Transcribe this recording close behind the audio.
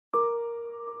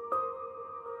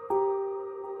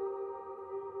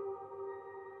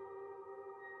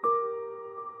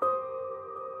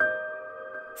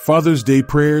Father's Day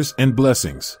Prayers and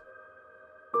Blessings.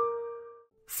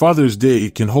 Father's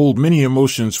Day can hold many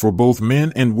emotions for both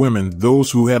men and women, those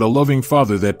who had a loving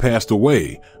father that passed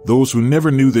away, those who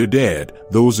never knew their dad,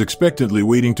 those expectantly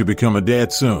waiting to become a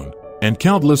dad soon, and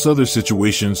countless other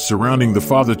situations surrounding the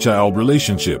father-child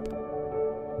relationship.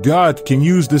 God can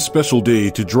use this special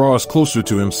day to draw us closer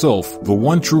to Himself, the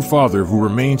one true Father who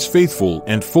remains faithful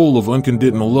and full of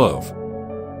unconditional love.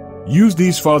 Use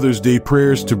these Father's Day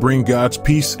prayers to bring God's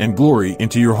peace and glory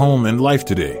into your home and life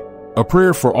today. A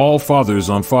prayer for all fathers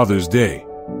on Father's Day.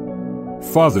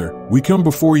 Father, we come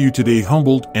before you today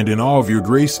humbled and in awe of your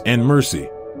grace and mercy.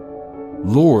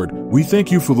 Lord, we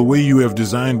thank you for the way you have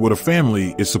designed what a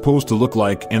family is supposed to look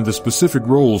like and the specific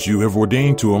roles you have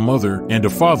ordained to a mother and a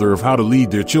father of how to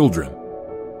lead their children.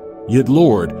 Yet,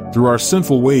 Lord, through our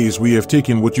sinful ways we have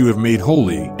taken what you have made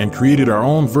holy and created our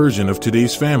own version of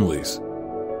today's families.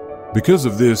 Because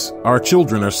of this, our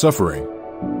children are suffering.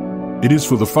 It is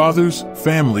for the fathers,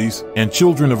 families, and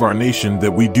children of our nation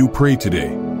that we do pray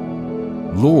today.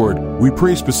 Lord, we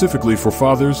pray specifically for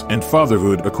fathers and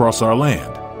fatherhood across our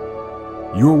land.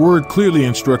 Your word clearly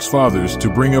instructs fathers to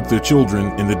bring up their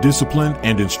children in the discipline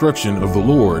and instruction of the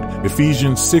Lord,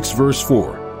 Ephesians 6 verse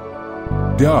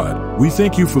 4. God, we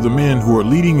thank you for the men who are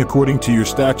leading according to your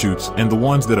statutes and the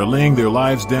ones that are laying their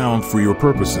lives down for your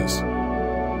purposes.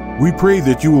 We pray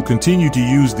that you will continue to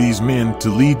use these men to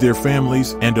lead their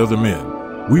families and other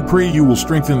men. We pray you will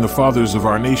strengthen the fathers of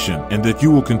our nation and that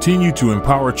you will continue to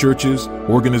empower churches,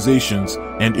 organizations,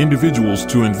 and individuals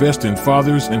to invest in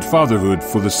fathers and fatherhood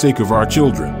for the sake of our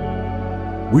children.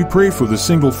 We pray for the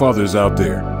single fathers out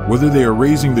there, whether they are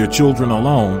raising their children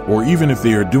alone or even if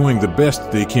they are doing the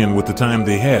best they can with the time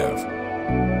they have.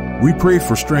 We pray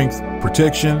for strength,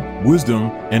 protection, wisdom,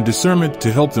 and discernment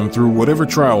to help them through whatever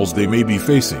trials they may be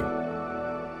facing.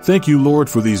 Thank you, Lord,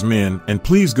 for these men, and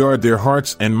please guard their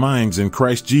hearts and minds in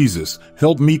Christ Jesus.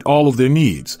 Help meet all of their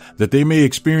needs, that they may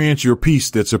experience your peace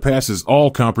that surpasses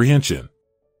all comprehension.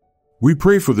 We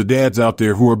pray for the dads out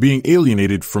there who are being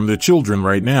alienated from their children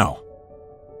right now.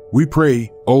 We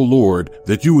pray, O Lord,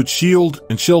 that you would shield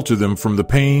and shelter them from the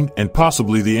pain and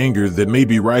possibly the anger that may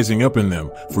be rising up in them,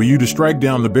 for you to strike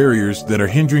down the barriers that are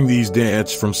hindering these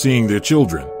dads from seeing their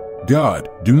children. God,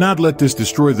 do not let this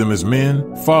destroy them as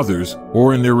men, fathers,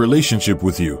 or in their relationship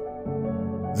with you.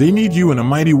 They need you in a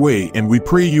mighty way, and we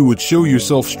pray you would show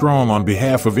yourself strong on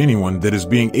behalf of anyone that is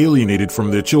being alienated from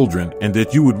their children, and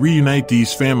that you would reunite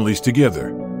these families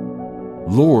together.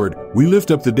 Lord, we lift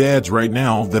up the dads right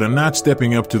now that are not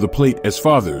stepping up to the plate as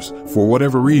fathers, for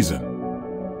whatever reason.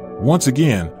 Once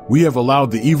again, we have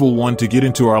allowed the evil one to get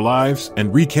into our lives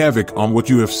and wreak havoc on what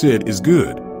you have said is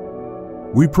good.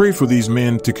 We pray for these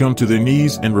men to come to their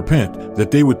knees and repent,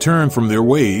 that they would turn from their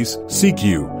ways, seek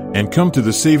you, and come to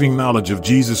the saving knowledge of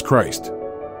Jesus Christ.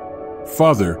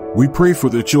 Father, we pray for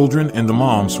the children and the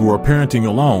moms who are parenting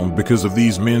alone because of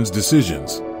these men's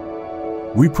decisions.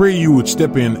 We pray you would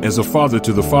step in as a father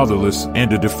to the fatherless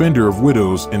and a defender of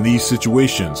widows in these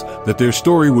situations, that their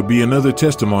story would be another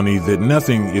testimony that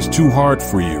nothing is too hard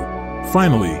for you.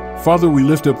 Finally, Father, we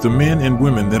lift up the men and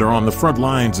women that are on the front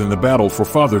lines in the battle for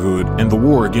fatherhood and the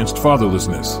war against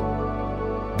fatherlessness.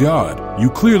 God, you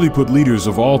clearly put leaders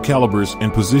of all calibers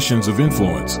in positions of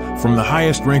influence, from the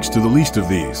highest ranks to the least of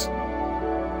these.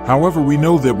 However, we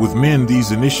know that with men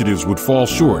these initiatives would fall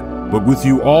short, but with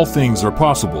you all things are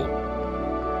possible.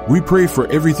 We pray for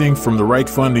everything from the right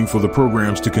funding for the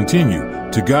programs to continue,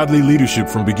 to godly leadership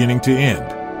from beginning to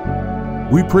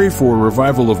end. We pray for a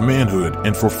revival of manhood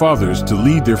and for fathers to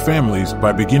lead their families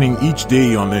by beginning each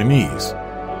day on their knees.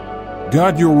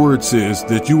 God, your word says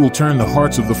that you will turn the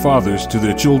hearts of the fathers to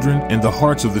their children and the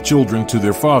hearts of the children to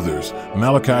their fathers,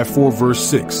 Malachi 4 verse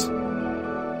 6.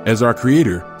 As our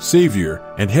Creator, Savior,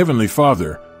 and Heavenly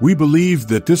Father, we believe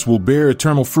that this will bear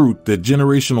eternal fruit, that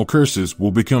generational curses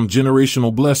will become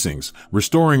generational blessings,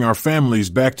 restoring our families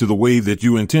back to the way that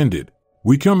you intended.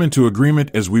 We come into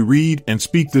agreement as we read and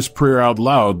speak this prayer out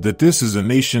loud that this is a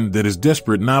nation that is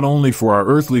desperate not only for our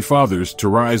earthly fathers to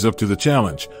rise up to the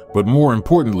challenge, but more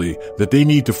importantly, that they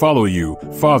need to follow you,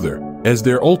 Father, as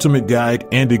their ultimate guide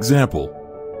and example.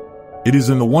 It is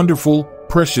in the wonderful,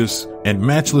 precious, and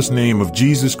matchless name of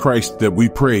Jesus Christ that we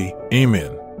pray,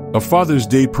 Amen. A Father's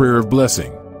Day Prayer of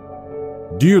Blessing.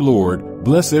 Dear Lord,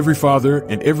 bless every father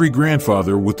and every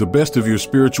grandfather with the best of your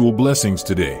spiritual blessings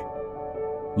today.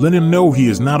 Let him know he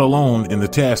is not alone in the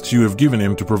tasks you have given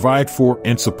him to provide for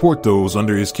and support those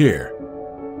under his care.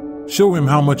 Show him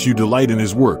how much you delight in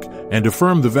his work and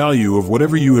affirm the value of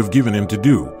whatever you have given him to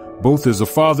do, both as a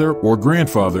father or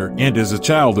grandfather and as a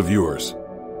child of yours.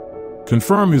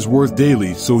 Confirm his worth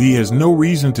daily so he has no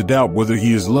reason to doubt whether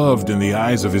he is loved in the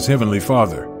eyes of his heavenly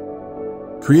Father.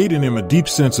 Create in him a deep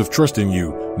sense of trust in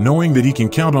you, knowing that he can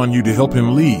count on you to help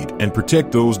him lead and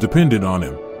protect those dependent on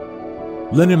him.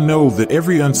 Let him know that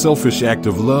every unselfish act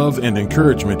of love and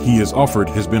encouragement he has offered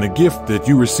has been a gift that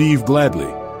you receive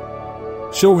gladly.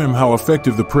 Show him how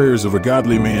effective the prayers of a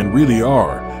godly man really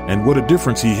are, and what a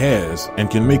difference he has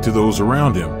and can make to those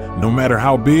around him, no matter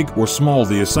how big or small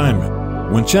the assignment.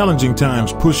 When challenging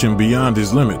times push him beyond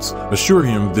his limits, assure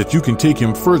him that you can take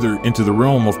him further into the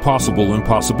realm of possible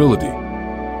impossibility.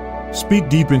 Speak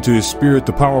deep into his spirit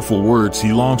the powerful words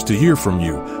he longs to hear from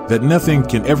you, that nothing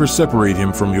can ever separate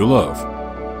him from your love.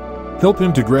 Help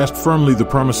him to grasp firmly the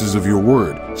promises of your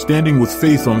word, standing with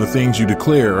faith on the things you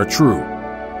declare are true.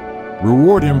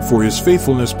 Reward him for his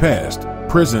faithfulness past,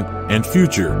 present, and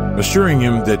future, assuring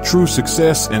him that true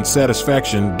success and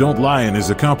satisfaction don't lie in his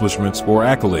accomplishments or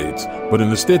accolades, but in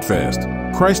the steadfast,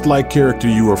 Christ-like character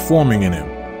you are forming in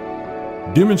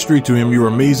him. Demonstrate to him your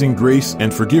amazing grace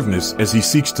and forgiveness as he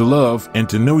seeks to love and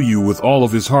to know you with all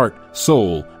of his heart,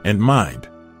 soul, and mind.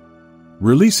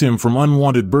 Release him from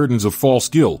unwanted burdens of false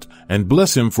guilt, and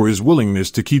bless him for his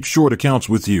willingness to keep short accounts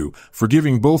with you,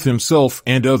 forgiving both himself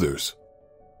and others.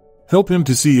 Help him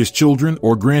to see his children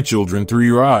or grandchildren through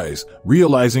your eyes,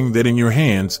 realizing that in your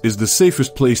hands is the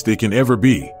safest place they can ever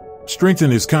be. Strengthen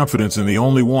his confidence in the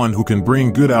only one who can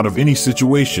bring good out of any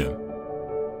situation.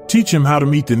 Teach him how to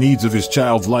meet the needs of his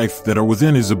child's life that are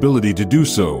within his ability to do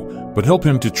so, but help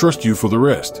him to trust you for the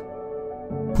rest.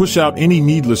 Push out any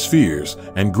needless fears,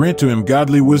 and grant to him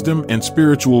godly wisdom and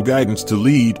spiritual guidance to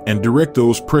lead and direct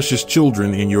those precious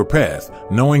children in your path,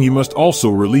 knowing you must also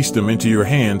release them into your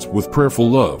hands with prayerful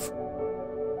love.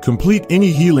 Complete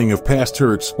any healing of past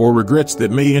hurts or regrets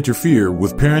that may interfere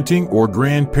with parenting or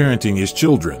grandparenting his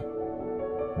children.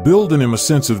 Build in him a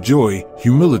sense of joy,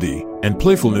 humility, and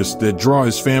playfulness that draw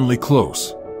his family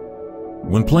close.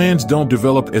 When plans don't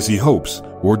develop as he hopes,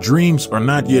 or dreams are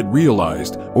not yet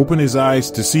realized, open his eyes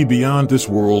to see beyond this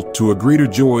world to a greater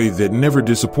joy that never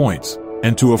disappoints,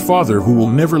 and to a Father who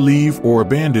will never leave or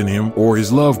abandon him or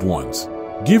his loved ones.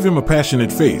 Give him a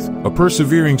passionate faith, a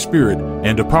persevering spirit,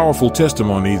 and a powerful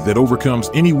testimony that overcomes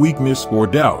any weakness or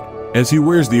doubt. As he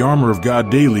wears the armor of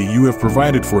God daily, you have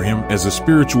provided for him as a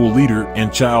spiritual leader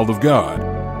and child of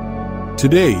God.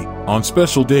 Today, on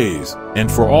special days,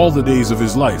 and for all the days of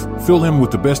his life, fill him with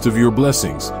the best of your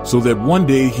blessings, so that one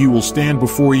day he will stand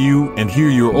before you and hear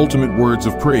your ultimate words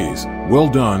of praise. Well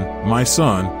done, my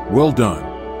son, well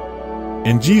done.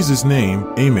 In Jesus'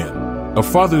 name, amen. A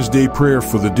Father's Day prayer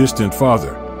for the distant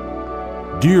father.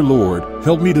 Dear Lord,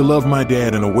 help me to love my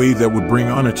dad in a way that would bring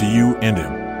honor to you and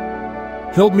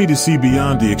him. Help me to see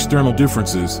beyond the external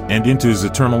differences and into his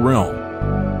eternal realm.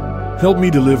 Help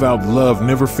me to live out love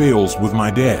never fails with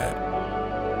my dad.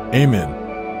 Amen.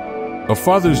 A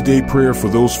Father's Day prayer for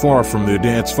those far from their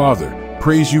dad's father.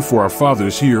 Praise you for our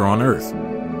fathers here on earth.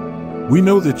 We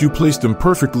know that you placed them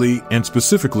perfectly and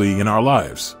specifically in our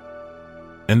lives.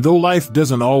 And though life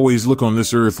doesn't always look on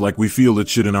this earth like we feel it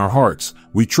should in our hearts,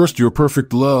 we trust your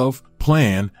perfect love,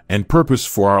 plan, and purpose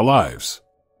for our lives.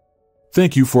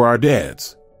 Thank you for our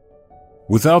dads.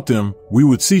 Without them, we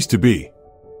would cease to be.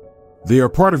 They are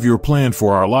part of your plan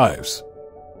for our lives.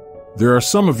 There are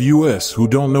some of us who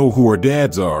don't know who our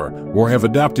dads are or have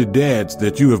adopted dads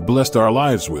that you have blessed our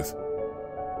lives with.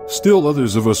 Still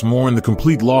others of us mourn the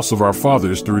complete loss of our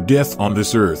fathers through death on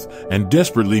this earth and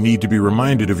desperately need to be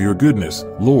reminded of your goodness,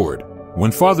 Lord.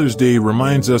 When Father's Day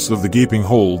reminds us of the gaping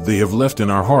hole they have left in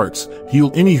our hearts,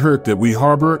 heal any hurt that we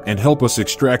harbor and help us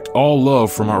extract all love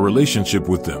from our relationship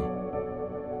with them.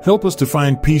 Help us to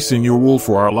find peace in your will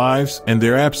for our lives and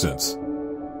their absence.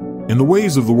 In the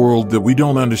ways of the world that we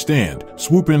don't understand,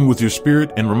 swoop in with your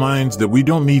spirit and reminds that we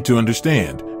don't need to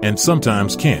understand, and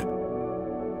sometimes can't.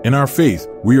 In our faith,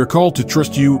 we are called to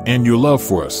trust you and your love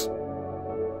for us.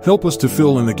 Help us to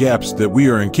fill in the gaps that we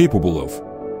are incapable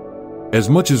of. As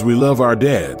much as we love our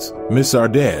dads, miss our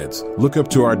dads, look up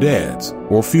to our dads,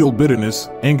 or feel bitterness,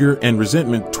 anger, and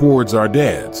resentment towards our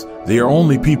dads, they are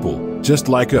only people, just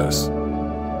like us.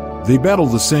 They battle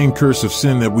the same curse of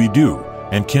sin that we do,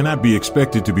 and cannot be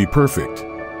expected to be perfect.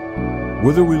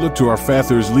 Whether we look to our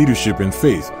fathers' leadership in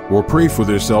faith, or pray for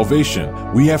their salvation,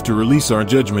 we have to release our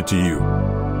judgment to you.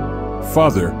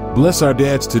 Father, bless our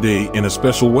dads today in a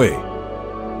special way.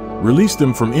 Release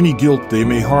them from any guilt they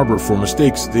may harbor for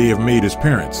mistakes they have made as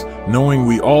parents, knowing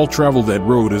we all travel that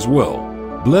road as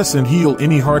well. Bless and heal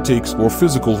any heartaches or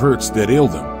physical hurts that ail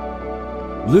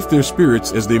them. Lift their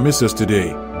spirits as they miss us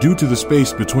today, due to the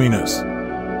space between us.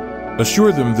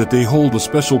 Assure them that they hold a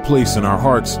special place in our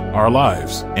hearts, our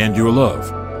lives, and your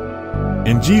love.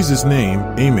 In Jesus' name,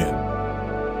 amen.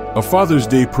 A Father's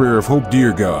Day prayer of hope.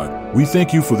 Dear God, we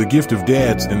thank you for the gift of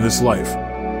dads in this life.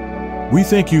 We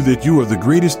thank you that you are the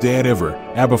greatest dad ever,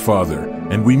 Abba Father,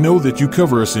 and we know that you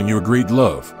cover us in your great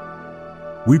love.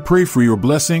 We pray for your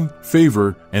blessing,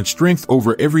 favor, and strength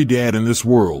over every dad in this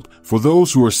world, for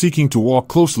those who are seeking to walk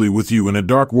closely with you in a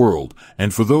dark world,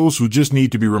 and for those who just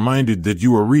need to be reminded that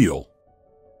you are real.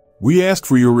 We ask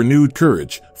for your renewed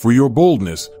courage, for your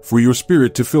boldness, for your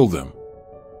spirit to fill them.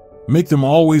 Make them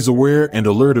always aware and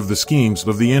alert of the schemes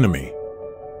of the enemy.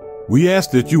 We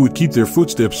ask that you would keep their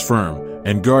footsteps firm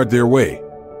and guard their way.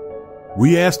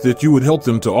 We ask that you would help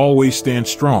them to always stand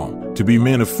strong, to be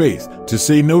men of faith, to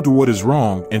say no to what is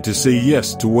wrong and to say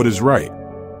yes to what is right.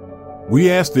 We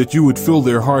ask that you would fill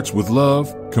their hearts with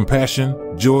love,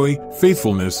 compassion, joy,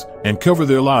 faithfulness, and cover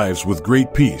their lives with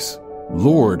great peace.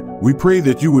 Lord, we pray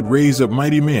that you would raise up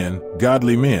mighty men,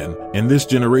 godly men, in this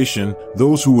generation,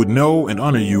 those who would know and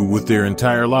honor you with their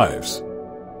entire lives.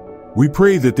 We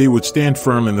pray that they would stand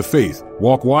firm in the faith,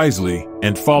 walk wisely,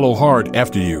 and follow hard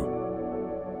after you.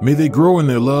 May they grow in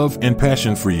their love and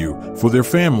passion for you, for their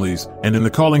families, and in the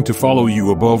calling to follow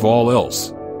you above all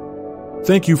else.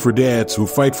 Thank you for dads who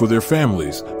fight for their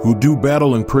families, who do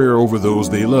battle in prayer over those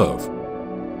they love.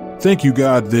 Thank you,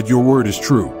 God, that your word is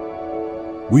true.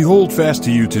 We hold fast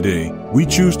to you today. We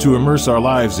choose to immerse our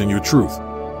lives in your truth.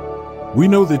 We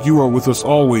know that you are with us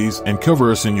always and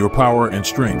cover us in your power and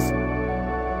strength.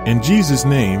 In Jesus'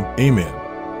 name, amen.